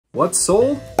What's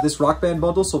sold? This Rock Band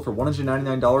bundle sold for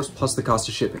 $199 plus the cost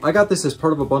of shipping. I got this as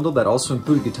part of a bundle that also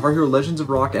included Guitar Hero Legends of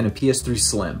Rock and a PS3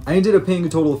 Slim. I ended up paying a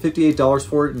total of $58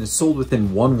 for it and it sold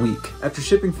within 1 week. After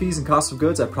shipping fees and cost of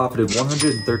goods, I profited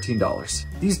 $113.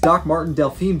 These Doc Marten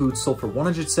Delphine boots sold for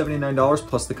 $179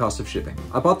 plus the cost of shipping.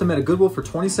 I bought them at a Goodwill for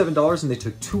 $27 and they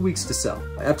took 2 weeks to sell.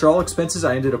 After all expenses,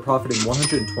 I ended up profiting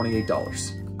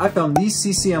 $128. I found these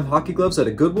CCM hockey gloves at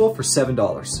a Goodwill for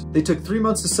 $7. They took 3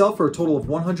 months to sell for a total of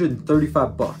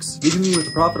 $135, leaving me with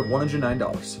a profit of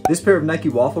 $109. This pair of Nike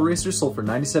waffle racers sold for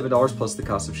 $97 plus the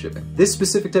cost of shipping. This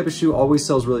specific type of shoe always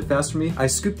sells really fast for me. I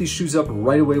scooped these shoes up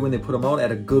right away when they put them out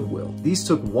at a Goodwill. These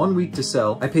took 1 week to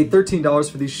sell. I paid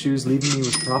 $13 for these shoes, leaving me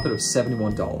with a profit of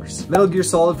 $71. Metal Gear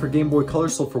Solid for Game Boy Color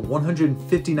sold for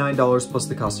 $159 plus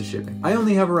the cost of shipping. I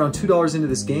only have around $2 into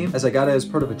this game as I got it as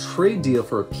part of a trade deal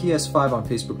for a PS5 on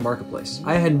Facebook Marketplace.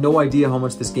 I had no idea how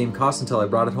much this game cost until I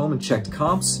brought it home and checked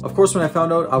comps. Of course, when I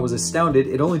found out, I was astounded.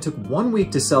 It only took 1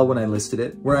 week to sell when I listed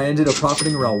it, where I ended up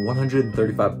profiting around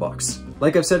 $135.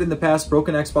 Like I've said in the past,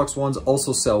 broken Xbox Ones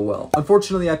also sell well.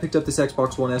 Unfortunately, I picked up this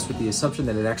Xbox One S with the assumption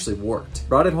that it actually worked.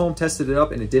 Brought it home, tested it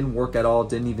up, and it didn't work at all,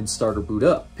 didn't even start or boot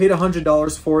up. Paid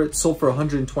 $100 for it, sold for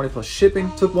 $120 plus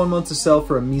shipping, took 1 month to sell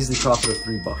for a measly profit of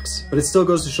 $3. But it still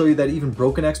goes to show you that even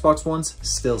broken Xbox Ones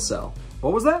still sell.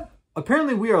 What was that?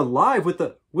 Apparently we are live with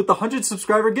the 100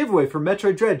 subscriber giveaway for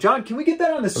Metroid Dread. John, can we get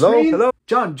that on the screen? Hello?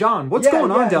 John, what's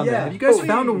going on down there? Have you guys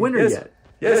found a winner yet?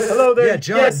 Yes, hello there. Yeah,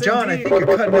 John, I think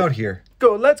you're cutting out here.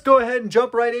 Let's go ahead and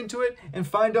jump right into it and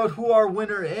find out who our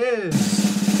winner is.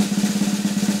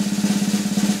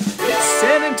 It's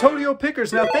San Antonio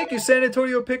Pickers. Now, thank you, San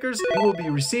Antonio Pickers. You will be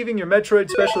receiving your Metroid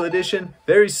Special Edition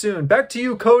very soon. Back to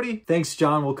you, Cody. Thanks,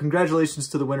 John. Well, congratulations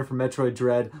to the winner for Metroid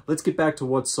Dread. Let's get back to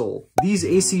what sold. These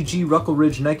ACG Ruckle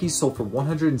Ridge Nikes sold for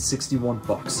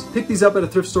 $161. Picked these up at a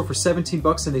thrift store for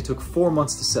 $17 and they took 4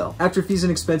 months to sell. After fees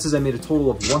and expenses, I made a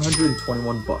total of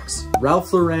 $121.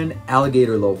 Ralph Lauren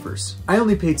Alligator Loafers. I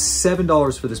only paid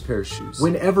 $7 for this pair of shoes.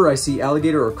 Whenever I see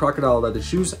alligator or crocodile leather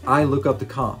shoes, I look up the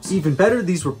comps. Even better,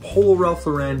 these were Polo Ralph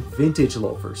Lauren vintage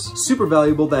loafers. Super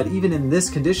valuable that even in this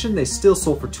condition, they still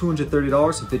sold for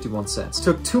 $230.51.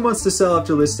 Took 2 months to sell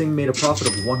after listing, made a profit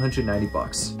of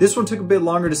 $190. This one took a bit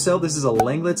longer to sell. This is a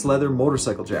Langlet's leather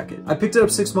motorcycle jacket. I picked it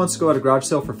up 6 months ago at a garage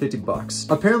sale for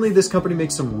 $50. Apparently this company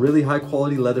makes some really high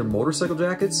quality leather motorcycle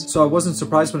jackets, so I wasn't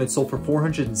surprised when it sold for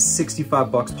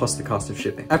 $465 plus the cost of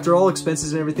shipping. After all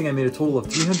expenses and everything, I made a total of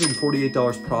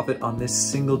 $348 profit on this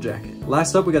single jacket.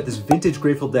 Last up, we got this vintage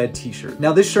Grateful Dead t-shirt.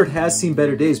 Now this shirt has seen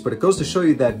better days, but it goes to show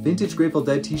you that vintage Grateful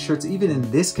Dead t-shirts, even in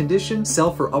this condition,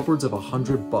 sell for upwards of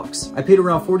 $100. I paid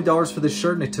around $40 for this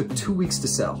shirt and it took 2 weeks to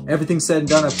sell. Everything said and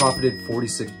done, I profited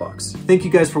 $46. Thank you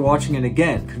guys for watching, and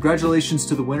again, congratulations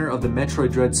to the winner of the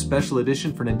Metroid Dread Special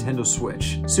Edition for Nintendo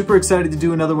Switch. Super excited to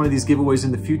do another one of these giveaways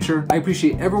in the future. I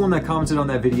appreciate everyone that commented on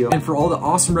that video and for all the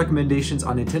awesome recommendations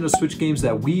on Nintendo Switch games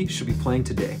that we should be playing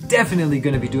today. Definitely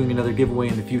going to be doing another giveaway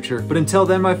in the future, but until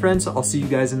then, my friends, I'll see you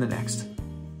guys in the next.